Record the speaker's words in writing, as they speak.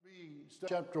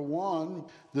Chapter 1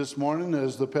 this morning,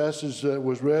 as the passage that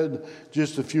was read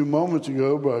just a few moments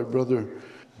ago by Brother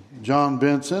John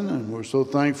Benson, and we're so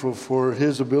thankful for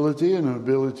his ability and an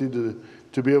ability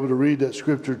to be able to read that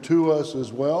scripture to us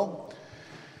as well.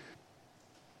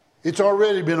 It's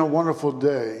already been a wonderful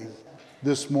day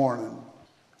this morning.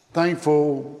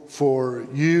 Thankful for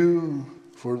you,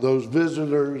 for those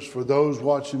visitors, for those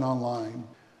watching online.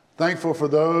 Thankful for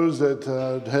those that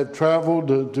have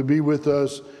traveled to be with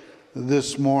us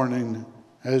this morning,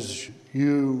 as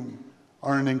you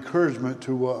are an encouragement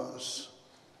to us.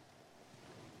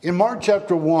 In Mark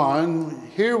chapter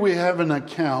 1, here we have an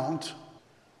account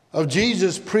of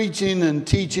Jesus preaching and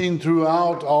teaching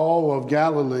throughout all of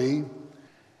Galilee.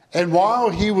 And while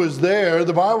he was there,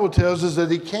 the Bible tells us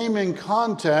that he came in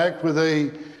contact with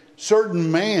a certain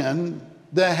man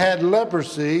that had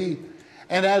leprosy.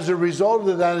 And as a result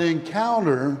of that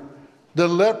encounter, the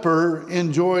leper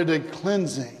enjoyed a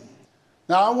cleansing.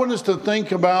 Now, I want us to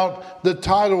think about the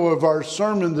title of our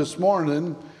sermon this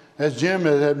morning, as Jim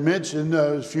had mentioned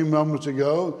a few moments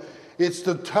ago. It's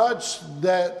the touch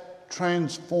that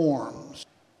transforms.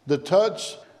 The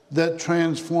touch that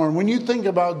transforms. When you think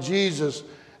about Jesus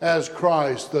as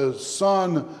Christ, the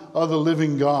Son of the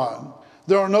living God,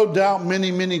 there are no doubt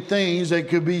many, many things that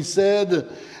could be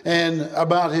said and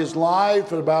about his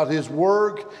life, about his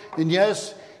work. And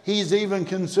yes, he's even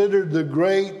considered the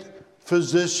great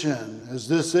physician, as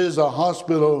this is a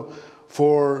hospital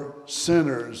for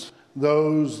sinners,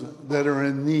 those that are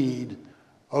in need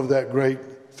of that great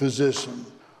physician.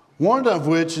 One of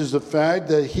which is the fact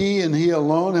that he and he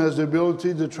alone has the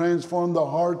ability to transform the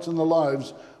hearts and the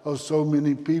lives of so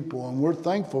many people. And we're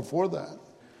thankful for that.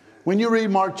 When you read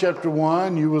Mark chapter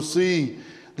 1, you will see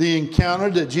the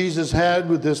encounter that Jesus had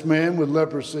with this man with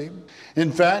leprosy.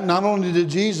 In fact, not only did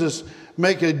Jesus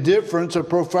make a difference, a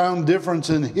profound difference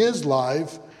in his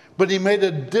life, but he made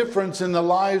a difference in the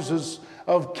lives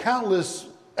of countless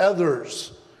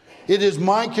others. It is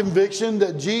my conviction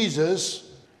that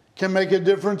Jesus can make a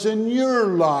difference in your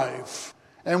life,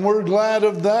 and we're glad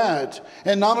of that.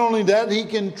 And not only that, he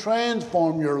can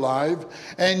transform your life,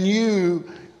 and you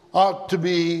ought to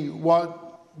be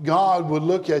what God would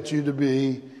look at you to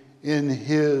be in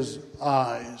his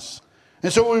eyes.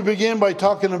 And so we begin by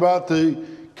talking about the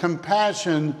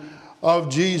compassion of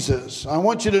Jesus. I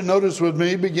want you to notice with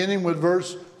me, beginning with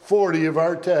verse 40 of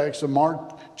our text of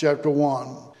Mark chapter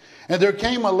 1. And there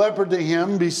came a leper to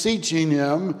him, beseeching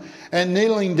him, and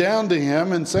kneeling down to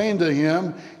him, and saying to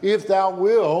him, If thou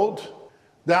wilt,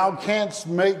 thou canst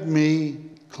make me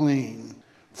clean.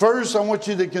 First, I want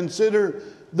you to consider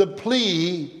the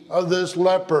plea of this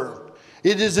leper.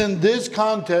 It is in this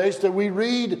context that we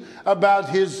read about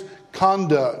his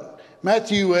conduct.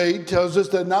 Matthew 8 tells us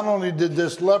that not only did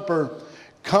this leper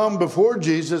come before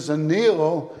Jesus and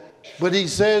kneel, but he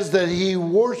says that he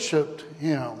worshiped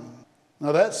him.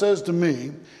 Now that says to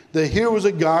me that here was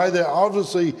a guy that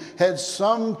obviously had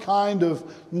some kind of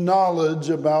knowledge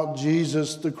about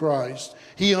Jesus the Christ.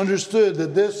 He understood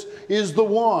that this is the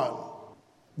one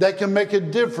that can make a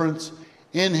difference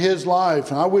in his life.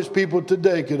 And I wish people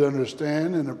today could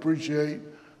understand and appreciate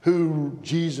who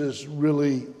Jesus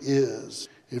really is.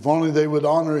 If only they would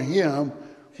honor him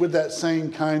with that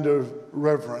same kind of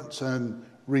reverence and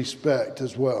respect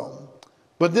as well.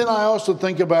 But then I also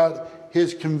think about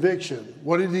his conviction.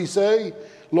 What did he say?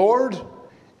 Lord,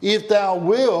 if thou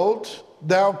wilt,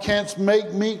 thou canst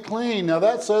make me clean. Now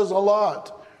that says a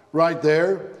lot right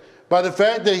there. By the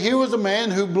fact that he was a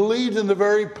man who believed in the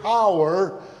very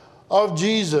power of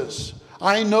Jesus.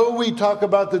 I know we talk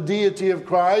about the deity of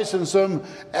Christ and some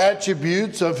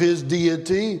attributes of his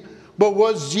deity, but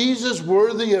was Jesus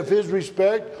worthy of his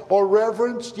respect or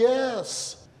reverence?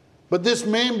 Yes. But this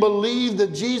man believed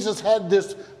that Jesus had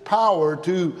this power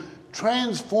to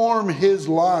transform his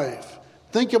life.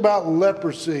 Think about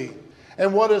leprosy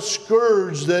and what a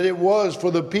scourge that it was for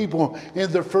the people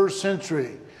in the first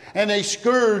century, and a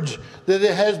scourge that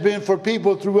it has been for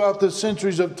people throughout the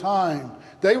centuries of time.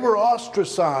 They were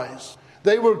ostracized.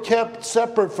 They were kept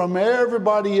separate from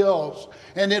everybody else.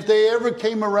 And if they ever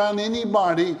came around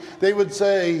anybody, they would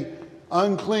say,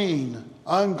 unclean,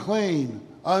 unclean,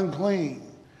 unclean.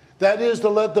 That is to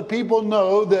let the people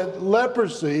know that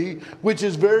leprosy, which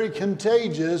is very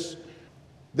contagious,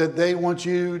 that they want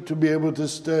you to be able to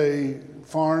stay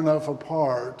far enough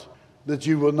apart that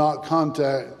you will not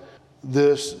contact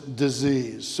this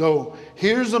disease. So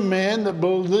here's a man that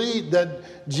believes that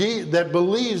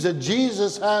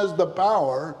Jesus has the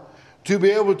power to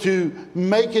be able to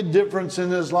make a difference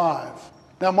in his life.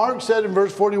 Now, Mark said in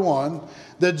verse 41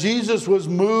 that Jesus was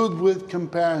moved with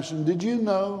compassion. Did you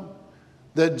know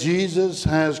that Jesus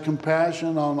has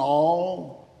compassion on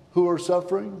all who are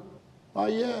suffering? Why,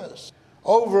 yes.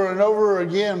 Over and over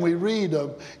again we read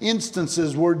of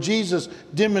instances where Jesus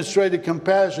demonstrated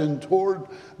compassion toward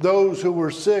those who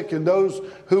were sick and those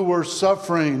who were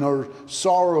suffering or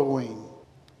sorrowing.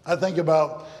 I think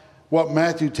about what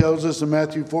Matthew tells us in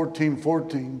Matthew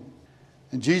 14:14.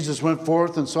 And Jesus went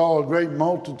forth and saw a great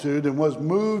multitude and was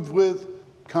moved with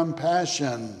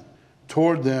compassion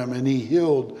toward them, and he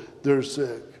healed their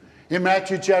sick. In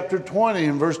Matthew chapter 20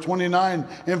 and verse 29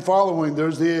 and following,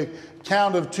 there's the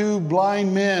account of two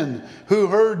blind men who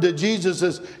heard that Jesus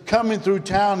is coming through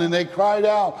town, and they cried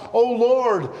out, "O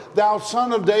Lord, thou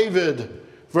Son of David."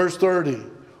 Verse 30.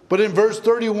 But in verse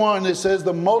 31 it says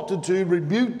the multitude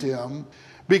rebuked him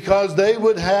because they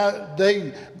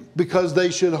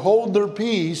should hold their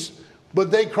peace,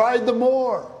 but they cried the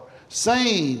more,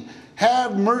 saying,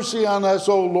 "Have mercy on us,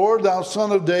 O Lord, thou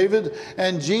Son of David."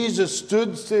 And Jesus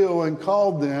stood still and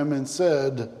called them and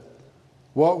said,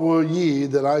 "What will ye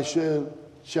that I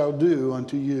shall do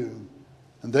unto you?"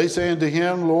 And they say unto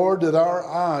him, "Lord, that our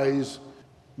eyes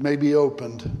may be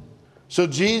opened." So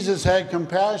Jesus had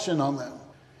compassion on them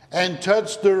and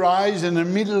touched their eyes, and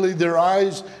immediately their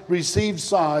eyes received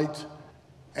sight,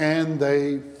 and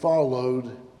they followed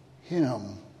him.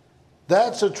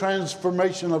 That's a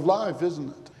transformation of life, isn't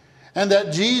it? And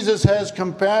that Jesus has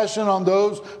compassion on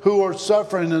those who are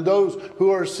suffering and those who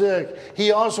are sick.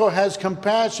 He also has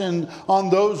compassion on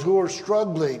those who are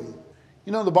struggling.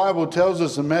 You know, the Bible tells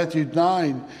us in Matthew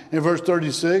 9 in verse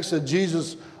 36 that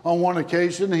Jesus, on one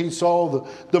occasion, he saw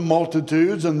the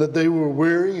multitudes and that they were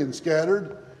weary and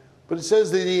scattered. But it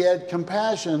says that he had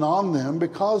compassion on them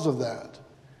because of that.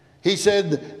 He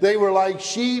said they were like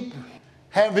sheep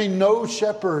having no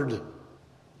shepherd.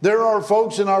 There are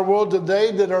folks in our world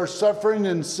today that are suffering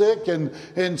and sick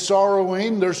and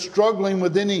sorrowing. They're struggling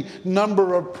with any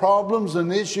number of problems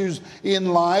and issues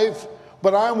in life.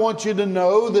 But I want you to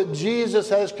know that Jesus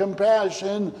has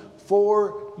compassion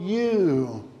for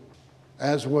you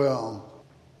as well.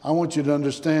 I want you to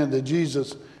understand that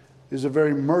Jesus is a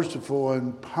very merciful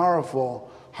and powerful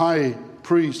high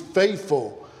priest,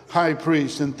 faithful high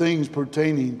priest in things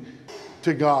pertaining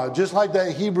to God. Just like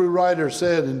that Hebrew writer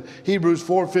said in Hebrews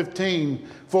 4:15,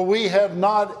 "For we have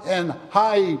not an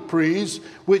high priest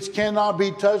which cannot be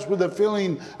touched with the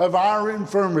feeling of our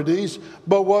infirmities,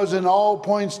 but was in all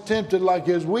points tempted like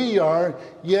as we are,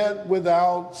 yet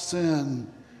without sin."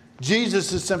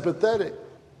 Jesus is sympathetic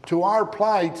to our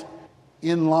plight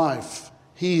in life.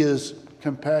 He is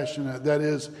compassionate. That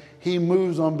is, he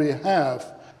moves on behalf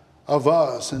of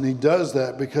us, and he does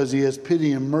that because he has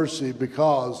pity and mercy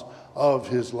because of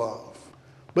his love.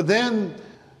 But then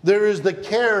there is the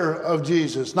care of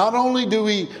Jesus. Not only do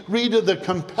we read of the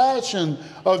compassion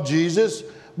of Jesus,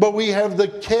 but we have the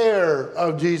care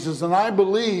of Jesus. And I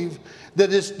believe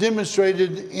that it's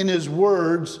demonstrated in his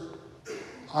words,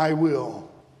 "I will,"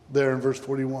 there in verse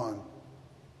 41.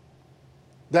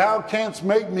 "Thou canst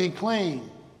make me clean."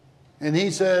 And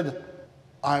he said,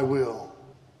 "I will."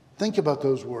 Think about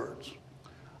those words.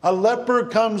 A leper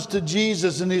comes to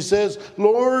Jesus and he says,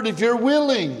 "Lord, if you're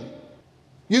willing,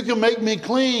 you can make me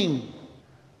clean."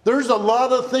 There's a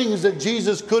lot of things that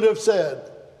Jesus could have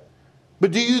said.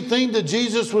 But do you think that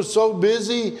Jesus was so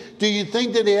busy? Do you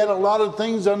think that he had a lot of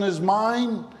things on his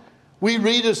mind? We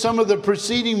read of some of the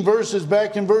preceding verses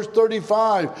back in verse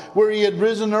 35, where he had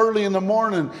risen early in the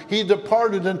morning. He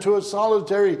departed into a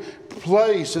solitary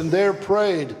place and there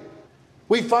prayed.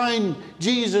 We find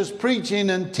Jesus preaching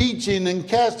and teaching and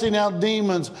casting out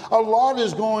demons. A lot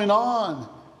is going on.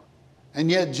 And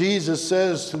yet Jesus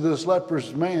says to this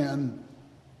leprous man,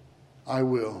 "I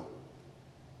will.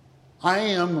 I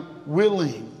am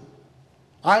willing."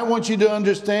 I want you to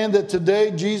understand that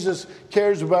today Jesus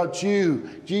cares about you.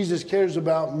 Jesus cares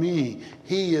about me.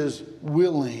 He is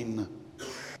willing.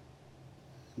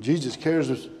 Jesus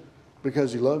cares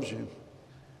because he loves you.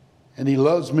 And he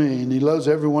loves me, and he loves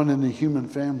everyone in the human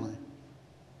family.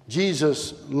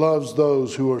 Jesus loves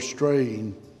those who are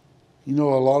straying. You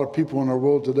know, a lot of people in our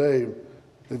world today,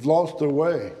 they've lost their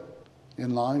way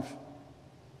in life.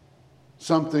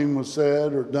 Something was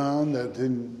said or done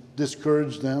that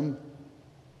discouraged them,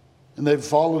 and they've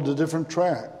followed a different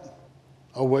track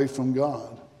away from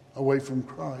God, away from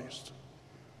Christ.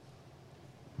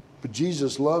 But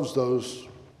Jesus loves those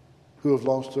who have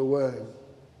lost their way.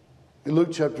 In Luke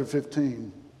chapter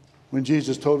 15, when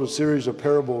Jesus told a series of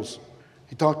parables,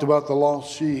 he talked about the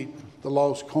lost sheep, the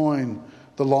lost coin,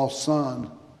 the lost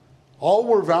son. All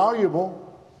were valuable.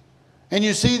 And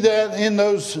you see that in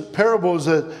those parables,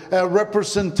 a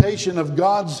representation of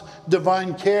God's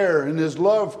divine care and his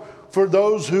love for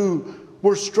those who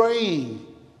were straying.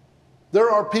 There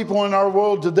are people in our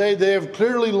world today, they have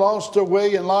clearly lost their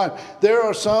way in life. There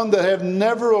are some that have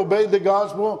never obeyed the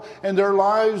gospel and their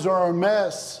lives are a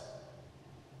mess.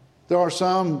 There are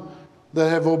some that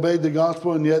have obeyed the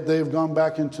gospel and yet they have gone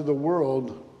back into the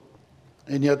world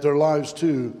and yet their lives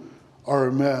too are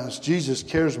a mess. Jesus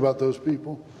cares about those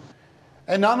people.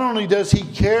 And not only does he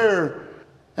care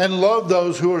and love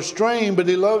those who are straying, but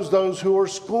he loves those who are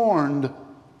scorned.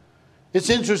 It's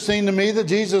interesting to me that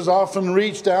Jesus often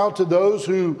reached out to those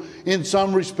who, in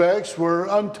some respects, were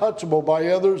untouchable by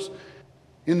others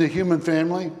in the human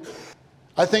family.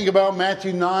 I think about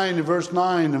Matthew 9, verse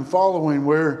 9 and following,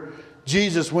 where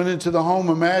Jesus went into the home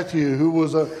of Matthew, who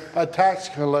was a tax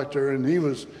collector, and he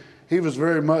was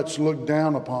very much looked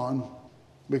down upon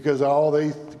because all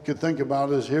they could think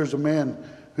about is, here's a man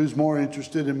who's more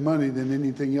interested in money than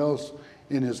anything else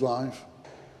in his life.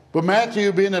 But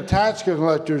Matthew, being a tax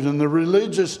collector, and the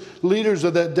religious leaders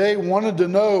of that day wanted to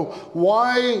know,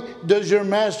 why does your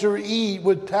master eat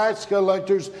with tax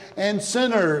collectors and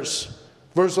sinners?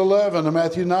 Verse 11 of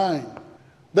Matthew 9.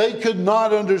 They could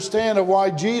not understand why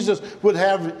Jesus would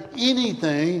have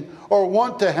anything or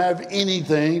want to have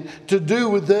anything to do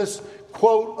with this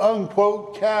quote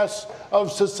unquote caste of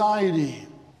society.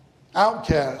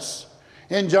 Outcasts.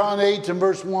 In John 8 and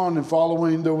verse 1 and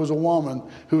following, there was a woman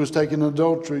who was taken in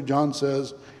adultery. John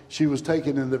says she was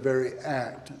taken in the very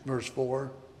act, verse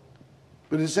 4.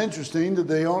 But it's interesting that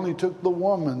they only took the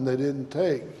woman, they didn't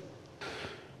take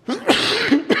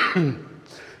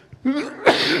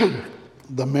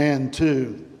the man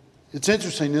too. It's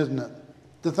interesting, isn't it?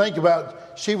 To think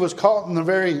about, she was caught in the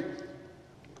very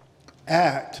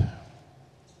act,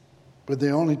 but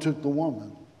they only took the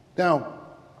woman. Now,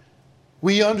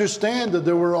 we understand that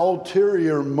there were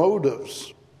ulterior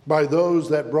motives by those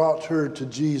that brought her to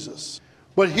Jesus.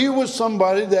 But here was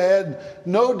somebody that had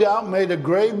no doubt made a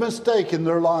grave mistake in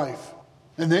their life.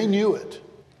 And they knew it.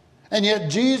 And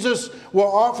yet Jesus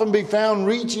will often be found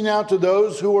reaching out to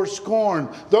those who are scorned,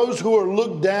 those who are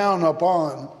looked down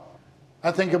upon.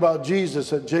 I think about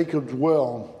Jesus at Jacob's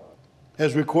well,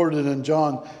 as recorded in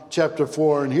John chapter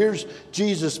 4. And here's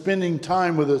Jesus spending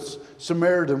time with a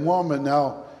Samaritan woman.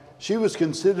 Now, she was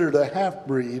considered a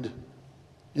half-breed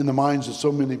in the minds of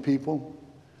so many people.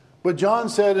 But John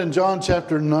said in John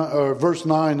chapter 9, verse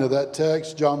 9 of that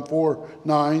text, John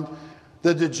 4:9,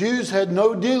 that the Jews had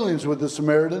no dealings with the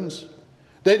Samaritans.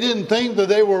 They didn't think that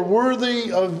they were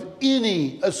worthy of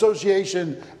any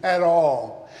association at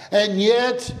all. And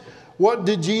yet, what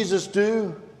did Jesus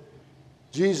do?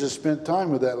 Jesus spent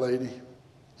time with that lady.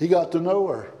 He got to know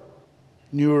her,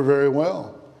 knew her very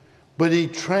well. But he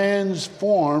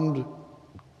transformed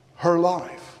her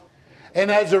life.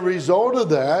 And as a result of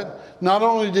that, not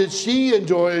only did she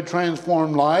enjoy a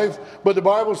transformed life, but the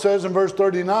Bible says in verse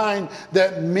 39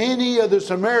 that many of the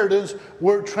Samaritans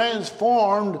were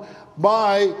transformed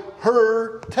by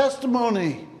her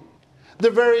testimony.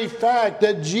 The very fact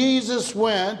that Jesus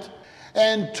went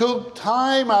and took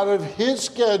time out of his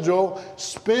schedule,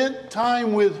 spent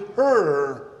time with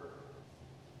her,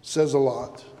 says a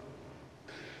lot.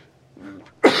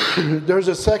 There's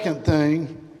a second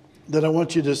thing that I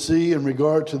want you to see in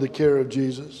regard to the care of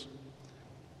Jesus.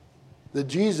 That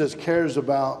Jesus cares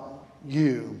about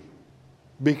you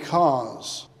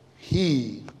because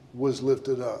he was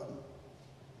lifted up.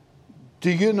 Do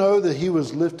you know that he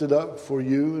was lifted up for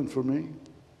you and for me?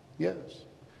 Yes.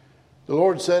 The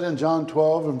Lord said in John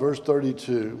 12 and verse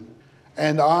 32,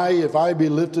 "And I, if I be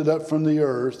lifted up from the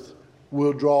earth,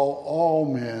 will draw all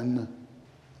men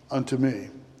unto me."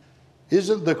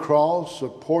 Isn't the cross a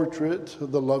portrait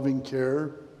of the loving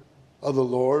care of the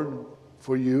Lord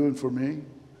for you and for me?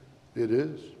 It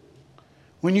is.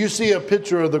 When you see a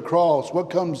picture of the cross, what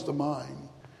comes to mind?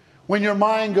 When your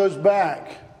mind goes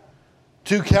back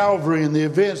to Calvary and the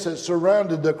events that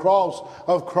surrounded the cross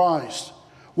of Christ,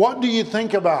 what do you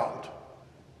think about?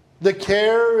 The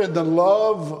care and the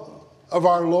love of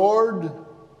our Lord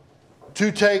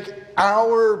to take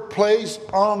our place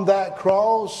on that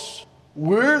cross?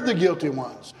 We're the guilty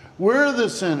ones. We're the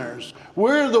sinners.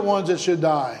 We're the ones that should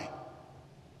die.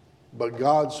 But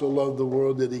God so loved the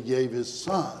world that he gave his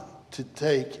Son to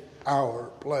take our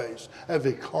place, a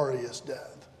vicarious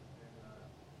death.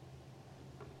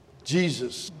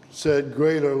 Jesus said,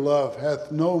 "Greater love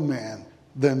hath no man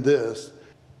than this,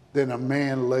 than a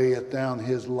man layeth down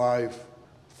his life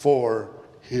for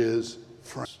his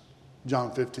friends."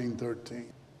 John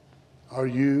 15:13. Are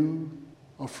you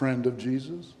a friend of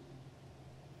Jesus?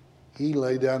 He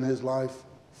laid down his life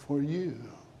for you.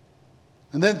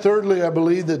 And then thirdly, I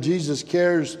believe that Jesus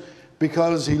cares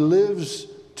because he lives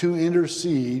to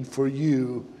intercede for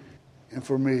you and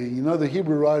for me. You know, the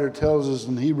Hebrew writer tells us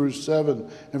in Hebrews 7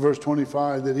 and verse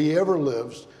 25 that he ever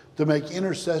lives to make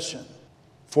intercession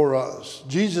for us.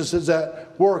 Jesus is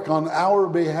at work on our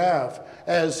behalf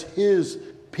as his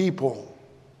people.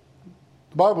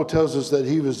 The Bible tells us that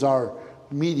he was our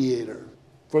mediator.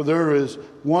 For there is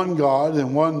one God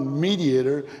and one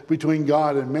mediator between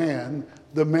God and man,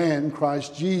 the man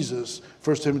Christ Jesus,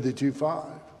 1 Timothy 2:5.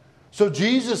 So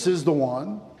Jesus is the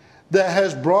one that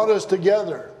has brought us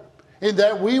together, in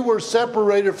that we were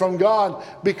separated from God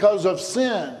because of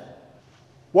sin.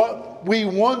 What we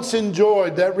once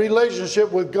enjoyed, that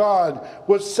relationship with God,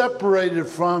 was separated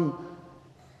from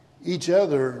each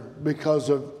other because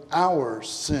of our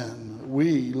sin.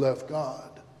 We left God.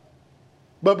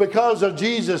 But because of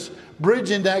Jesus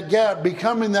bridging that gap,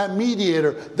 becoming that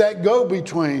mediator, that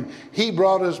go-between, he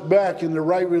brought us back in the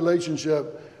right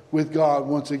relationship with God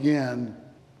once again.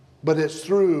 But it's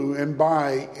through and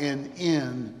by and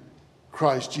in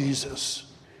Christ Jesus.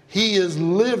 He is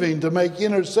living to make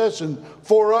intercession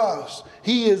for us.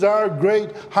 He is our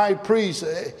great high priest,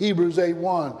 Hebrews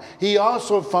 8:1. He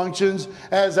also functions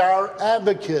as our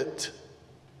advocate.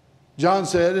 John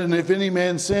said, and if any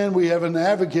man sin, we have an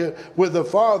advocate with the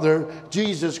Father,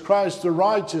 Jesus Christ the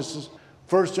righteous,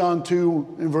 1 John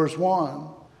 2 and verse 1.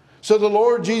 So the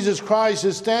Lord Jesus Christ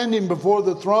is standing before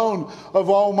the throne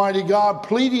of Almighty God,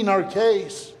 pleading our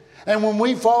case. And when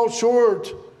we fall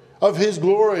short of his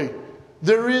glory,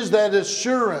 there is that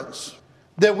assurance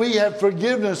that we have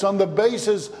forgiveness on the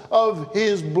basis of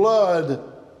his blood.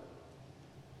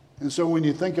 And so when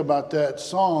you think about that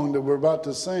song that we're about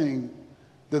to sing,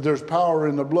 that there's power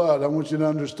in the blood, I want you to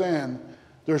understand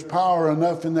there's power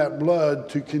enough in that blood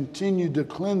to continue to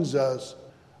cleanse us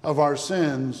of our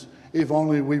sins if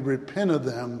only we repent of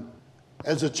them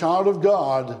as a child of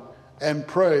God and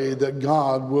pray that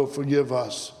God will forgive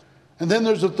us. And then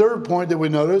there's a third point that we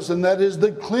notice, and that is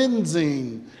the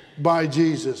cleansing by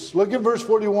Jesus. Look at verse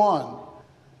 41.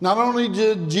 Not only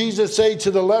did Jesus say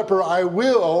to the leper, I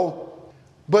will,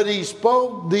 but he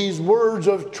spoke these words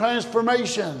of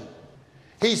transformation.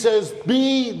 He says,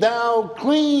 be thou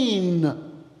clean.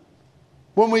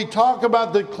 When we talk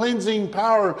about the cleansing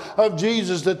power of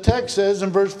Jesus, the text says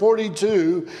in verse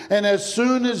 42, and as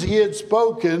soon as he had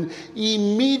spoken,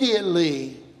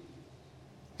 immediately.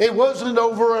 It wasn't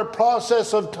over a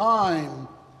process of time.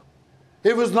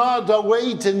 It was not a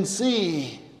wait and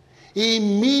see.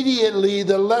 Immediately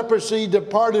the leprosy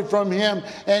departed from him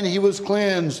and he was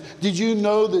cleansed. Did you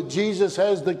know that Jesus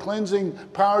has the cleansing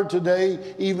power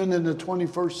today, even in the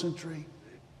 21st century?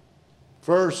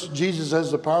 First, Jesus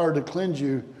has the power to cleanse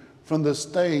you from the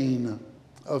stain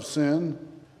of sin.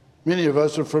 Many of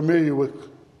us are familiar with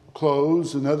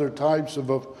clothes and other types of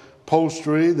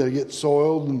upholstery. They get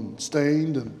soiled and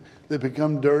stained and they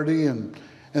become dirty. And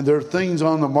there are things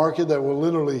on the market that will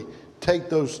literally take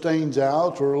those stains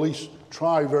out, or at least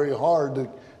try very hard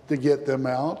to get them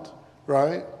out,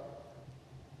 right?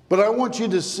 But I want you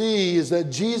to see is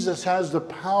that Jesus has the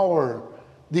power,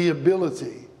 the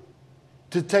ability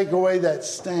to take away that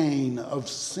stain of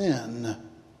sin.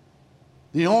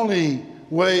 The only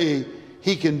way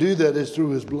he can do that is through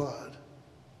his blood.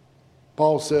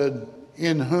 Paul said,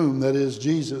 in whom, that is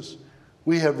Jesus,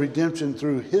 we have redemption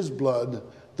through his blood,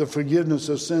 the forgiveness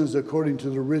of sins according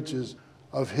to the riches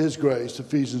of his grace,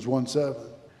 Ephesians 1:7.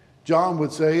 John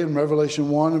would say in Revelation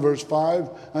 1 and verse 5,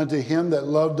 unto him that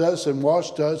loved us and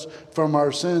washed us from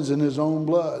our sins in his own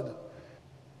blood.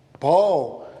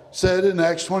 Paul said in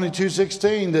Acts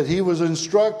 22:16 that he was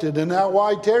instructed, and now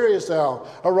why tarriest thou?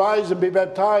 Arise and be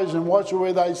baptized and wash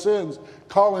away thy sins,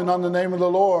 calling on the name of the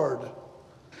Lord.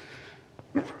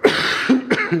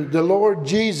 The Lord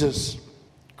Jesus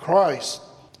Christ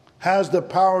has the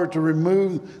power to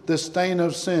remove the stain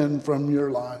of sin from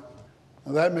your life.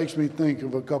 Now that makes me think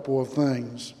of a couple of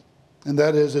things. And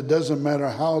that is, it doesn't matter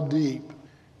how deep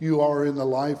you are in the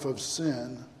life of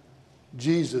sin,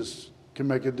 Jesus can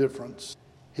make a difference.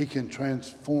 He can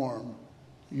transform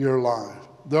your life.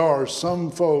 There are some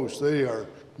folks, they are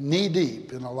knee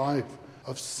deep in a life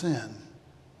of sin.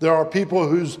 There are people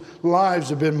whose lives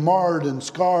have been marred and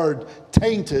scarred,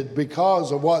 tainted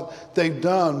because of what they've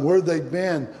done, where they've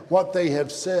been, what they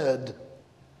have said.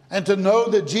 And to know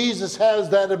that Jesus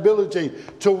has that ability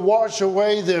to wash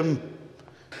away them,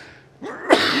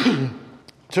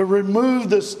 to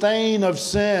remove the stain of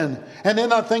sin. And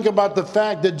then I think about the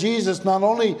fact that Jesus not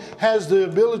only has the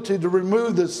ability to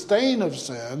remove the stain of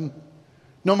sin,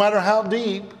 no matter how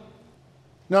deep,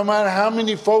 no matter how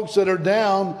many folks that are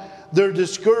down, they're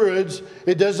discouraged.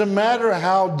 It doesn't matter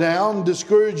how down,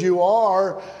 discouraged you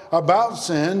are about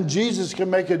sin. Jesus can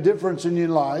make a difference in your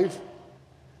life.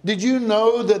 Did you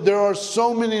know that there are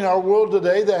so many in our world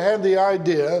today that have the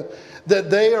idea that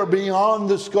they are beyond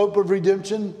the scope of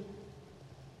redemption?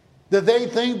 That they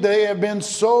think they have been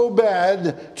so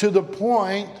bad to the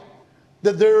point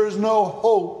that there is no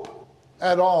hope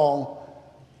at all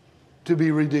to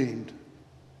be redeemed.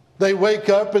 They wake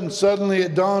up and suddenly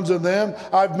it dawns on them,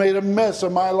 I've made a mess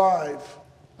of my life.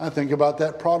 I think about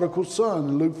that prodigal son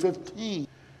in Luke 15.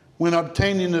 When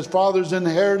obtaining his father's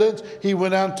inheritance, he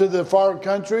went out to the far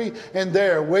country and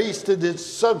there wasted his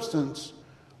substance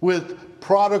with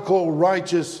prodigal,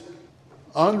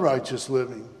 unrighteous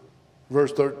living.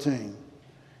 Verse 13.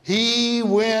 He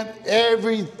spent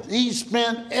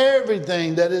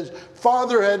everything that his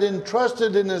father had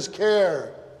entrusted in his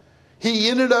care. He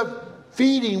ended up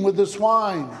feeding with the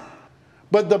swine.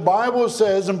 But the Bible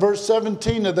says in verse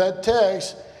 17 of that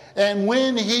text, and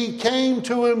when he came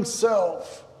to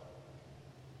himself,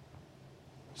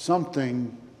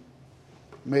 something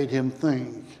made him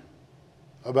think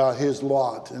about his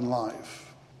lot in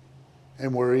life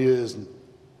and where he is.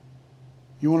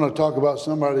 You want to talk about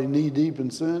somebody knee deep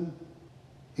in sin?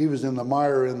 He was in the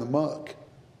mire and the muck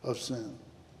of sin.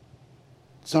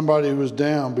 Somebody who was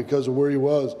down because of where he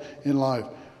was in life.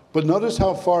 But notice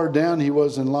how far down he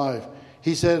was in life.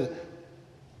 He said,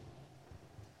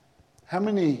 how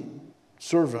many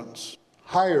servants,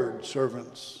 hired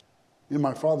servants in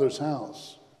my father's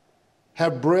house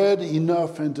have bread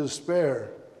enough and to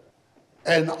spare,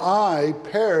 and I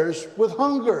perish with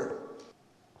hunger?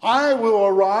 I will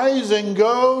arise and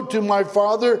go to my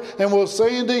father and will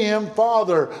say unto him,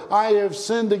 Father, I have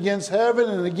sinned against heaven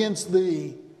and against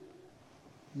thee.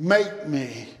 Make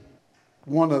me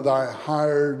one of thy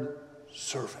hired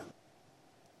servants.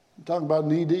 I'm talking about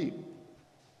knee deep.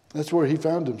 That's where he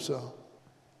found himself.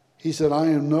 He said, I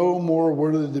am no more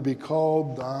worthy to be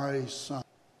called thy son.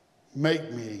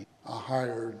 Make me a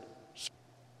hired servant.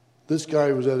 This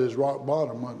guy was at his rock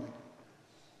bottom, wasn't he?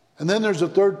 And then there's a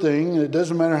third thing. It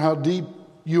doesn't matter how deep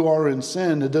you are in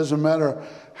sin. It doesn't matter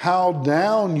how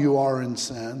down you are in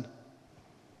sin.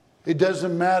 It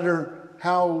doesn't matter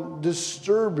how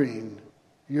disturbing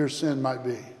your sin might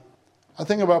be. I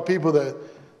think about people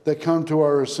that come to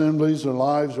our assemblies. Their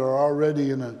lives are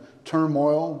already in a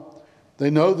turmoil.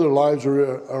 They know their lives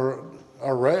are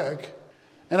a wreck.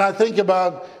 And I think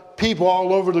about people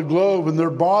all over the globe and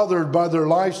they're bothered by their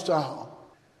lifestyle.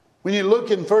 When you look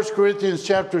in 1 Corinthians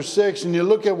chapter 6 and you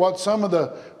look at what some of the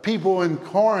people in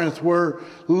Corinth were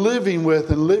living with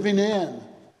and living in.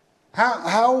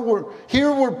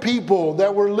 Here were people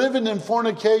that were living in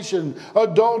fornication,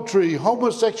 adultery,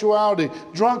 homosexuality,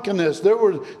 drunkenness. There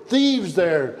were thieves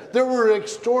there. There were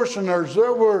extortioners.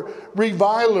 There were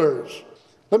revilers.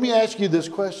 Let me ask you this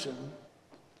question.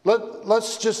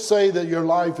 Let's just say that your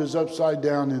life is upside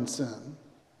down in sin.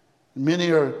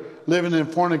 Many are living in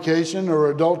fornication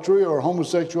or adultery or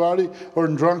homosexuality or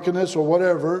in drunkenness or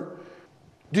whatever.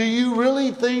 Do you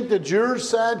really think that your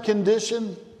sad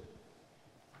condition,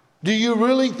 do you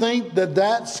really think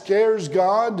that scares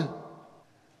God?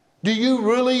 Do you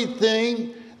really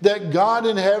think that God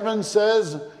in heaven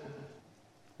says,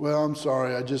 well, I'm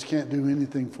sorry, I just can't do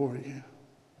anything for you?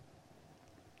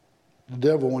 The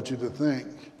devil wants you to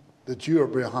think that you are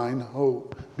beyond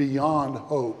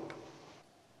hope,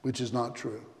 which is not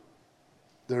true.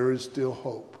 There is still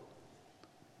hope.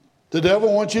 The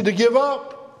devil wants you to give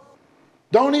up.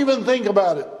 Don't even think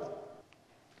about it.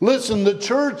 Listen, the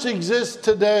church exists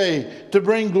today to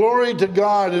bring glory to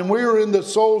God, and we're in the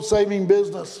soul-saving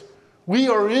business. We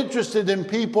are interested in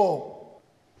people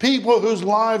whose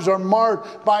lives are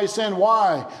marked by sin.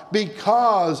 Why?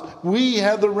 Because we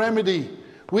have the remedy.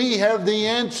 We have the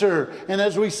answer. And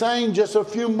as we sang just a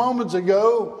few moments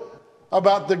ago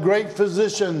about the great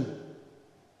physician,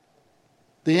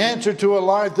 the answer to a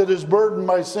life that is burdened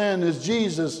by sin is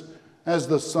Jesus as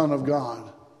the Son of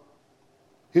God.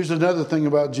 Here's another thing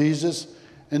about Jesus,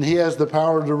 and he has the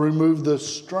power to remove the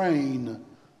strain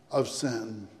of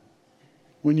sin.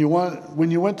 When you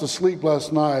went to sleep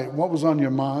last night, what was on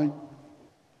your mind?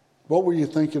 What were you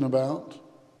thinking about?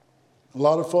 A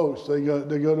lot of folks, they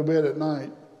go to bed at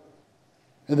night,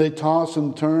 and they toss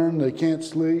and turn. They can't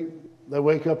sleep. They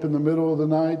wake up in the middle of the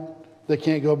night. They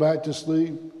can't go back to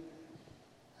sleep.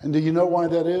 And do you know why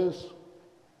that is?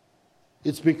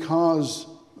 It's because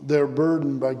they're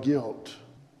burdened by guilt,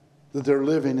 that they're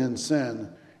living in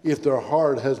sin. If their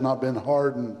heart has not been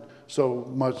hardened so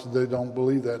much that they don't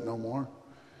believe that no more.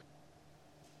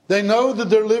 They know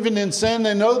that they're living in sin.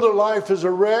 They know their life is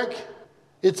a wreck.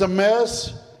 It's a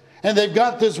mess. And they've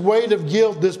got this weight of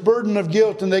guilt, this burden of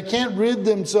guilt, and they can't rid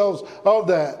themselves of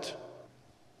that.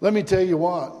 Let me tell you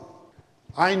what.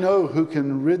 I know who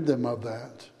can rid them of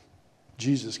that.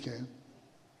 Jesus can.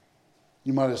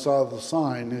 You might have saw the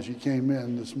sign as you came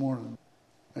in this morning.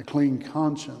 A clean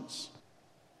conscience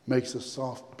makes a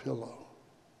soft pillow.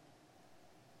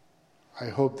 I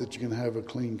hope that you can have a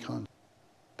clean conscience.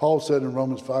 Paul said in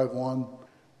Romans 5:1,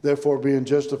 therefore being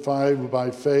justified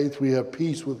by faith, we have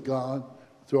peace with God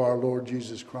through our Lord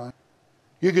Jesus Christ.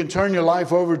 You can turn your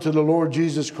life over to the Lord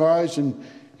Jesus Christ and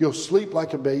you'll sleep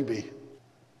like a baby.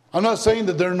 I'm not saying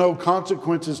that there are no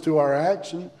consequences to our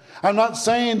action. I'm not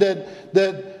saying that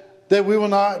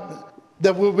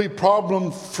we'll be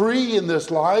problem free in this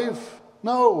life.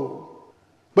 No.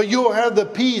 But you'll have the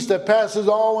peace that passes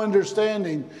all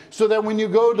understanding, so that when you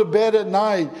go to bed at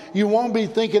night, you won't be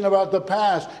thinking about the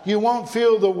past. You won't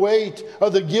feel the weight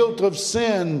of the guilt of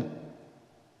sin.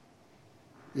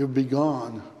 It'll be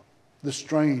gone, the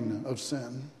strain of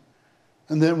sin.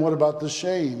 And then what about the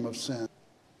shame of sin?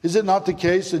 Is it not the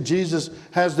case that Jesus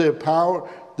has the power,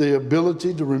 the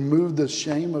ability to remove the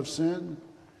shame of sin?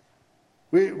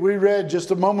 We read just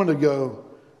a moment ago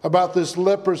about this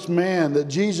leprous man that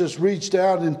Jesus reached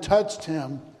out and touched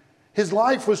him. His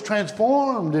life was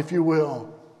transformed, if you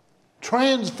will.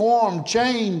 Transformed,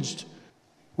 changed.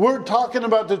 We're talking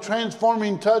about the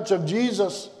transforming touch of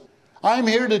Jesus. I'm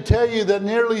here to tell you that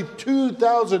nearly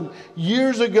 2,000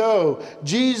 years ago,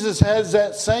 Jesus has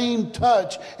that same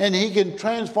touch, and he can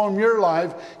transform your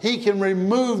life. He can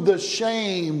remove the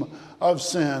shame of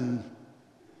sin.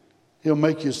 He'll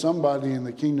make you somebody in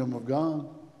the kingdom of God.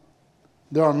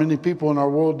 There are many people in our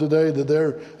world today that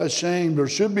they're ashamed or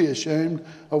should be ashamed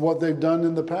of what they've done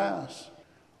in the past.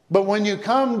 But when you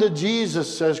come to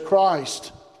Jesus as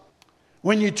Christ,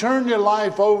 when you turn your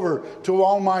life over to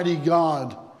Almighty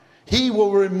God, he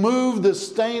will remove the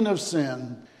stain of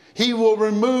sin. He will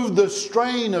remove the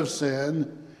strain of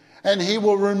sin. And he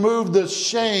will remove the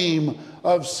shame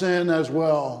of sin as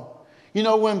well. You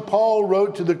know, when Paul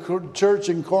wrote to the church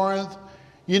in Corinth,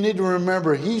 you need to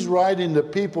remember, he's writing to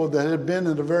people that had been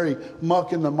in the very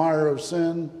muck and the mire of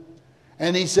sin.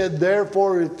 And he said,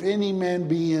 therefore, if any man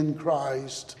be in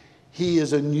Christ, he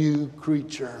is a new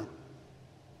creature.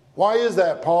 Why is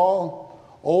that, Paul?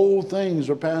 Old things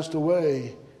are passed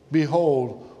away.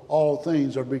 Behold, all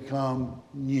things are become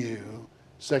new.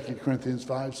 2 Corinthians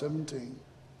 5:17.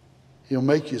 He'll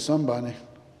make you somebody.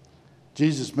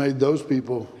 Jesus made those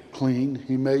people clean.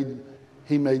 He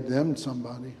made them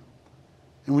somebody.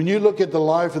 And when you look at the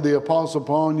life of the Apostle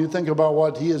Paul and you think about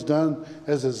what he has done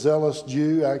as a zealous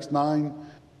Jew, Acts 9,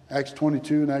 Acts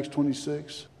 22, and Acts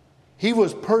 26, he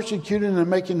was persecuting and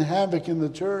making havoc in the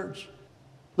church.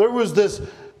 There was this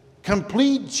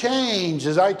complete change,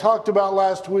 as I talked about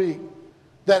last week,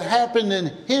 that happened in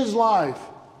his life.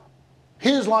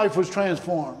 His life was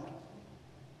transformed.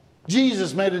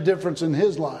 Jesus made a difference in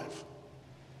his life.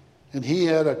 And he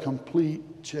had a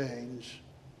complete change.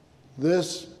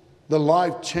 The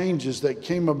life changes that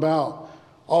came about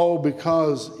all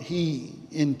because he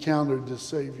encountered the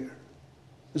Savior.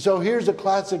 So here's a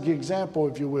classic example,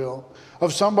 if you will,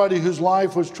 of somebody whose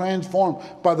life was transformed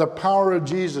by the power of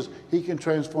Jesus. He can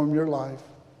transform your life.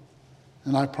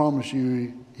 And I promise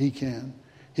you, he can.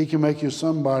 He can make you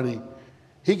somebody.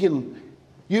 You'll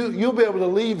be able to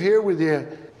leave here with your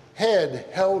head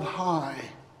held high,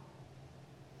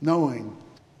 knowing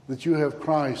that you have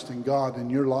Christ and God in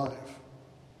your life.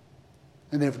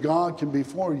 And if God can be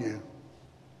for you,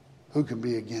 who can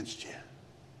be against you?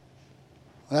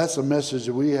 That's the message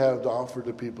that we have to offer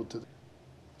to people today.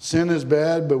 Sin is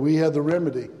bad, but we have the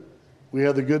remedy. We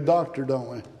have the good doctor, don't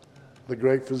we? The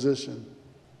great physician.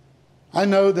 I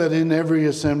know that in every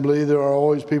assembly there are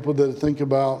always people that think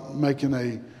about making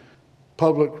a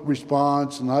public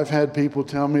response. And I've had people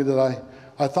tell me that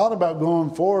I thought about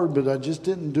going forward, but I just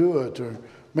didn't do it. Or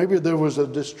maybe there was a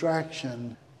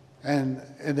distraction and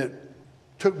it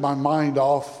took my mind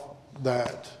off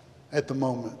that at the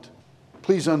moment.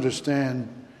 Please understand,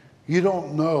 you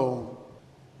don't know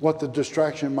what the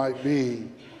distraction might be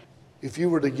if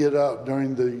you were to get up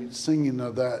during the singing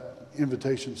of that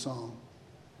invitation song.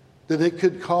 That it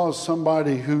could cause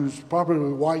somebody who's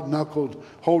probably white-knuckled,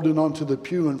 holding onto the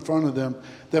pew in front of them,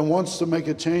 that wants to make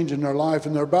a change in their life,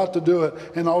 and they're about to do it,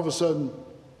 and all of a sudden,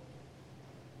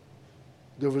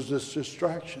 there was this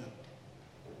distraction.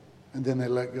 And then they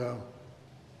let go.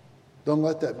 Don't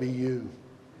let that be you.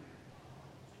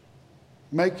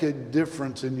 Make a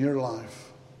difference in your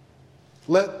life.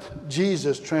 Let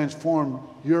Jesus transform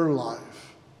your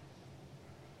life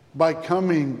by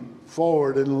coming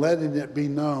forward and letting it be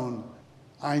known,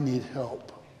 I need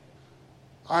help.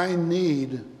 I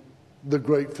need the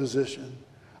great physician.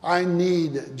 I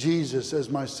need Jesus as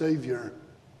my Savior.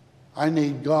 I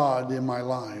need God in my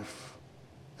life.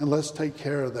 And let's take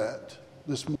care of that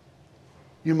this morning.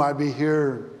 You might be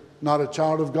here not a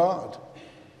child of God.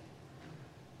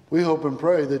 We hope and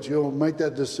pray that you'll make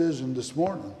that decision this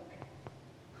morning.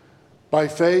 By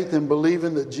faith and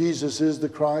believing that Jesus is the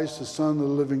Christ, the Son of the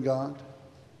living God.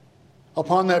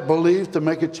 Upon that belief, to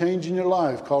make a change in your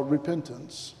life called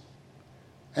repentance.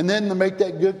 And then to make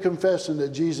that good confession that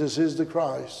Jesus is the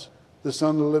Christ, the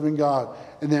Son of the living God.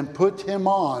 And then put him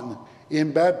on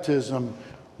in baptism,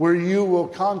 where you will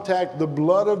contact the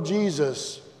blood of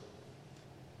Jesus,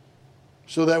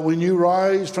 so that when you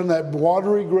rise from that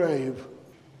watery grave,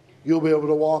 you'll be able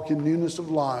to walk in newness of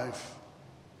life,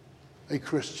 a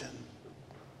Christian,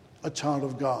 a child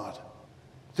of God,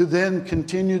 to then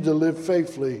continue to live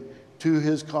faithfully to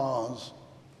his cause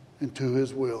and to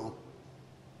his will.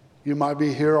 You might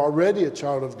be here already a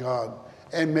child of God,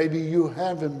 and maybe you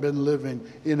haven't been living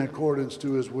in accordance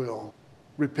to his will.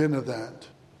 Repent of that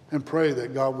and pray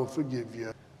that God will forgive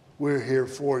you. We're here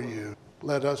for you.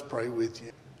 Let us pray with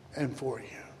you and for you.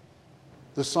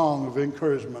 The song of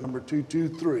encouragement, number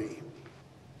 223.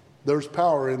 There's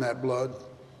power in that blood,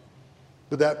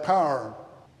 but that power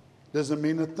doesn't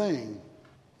mean a thing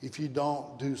if you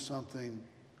don't do something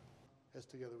as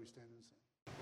together we stand and sing.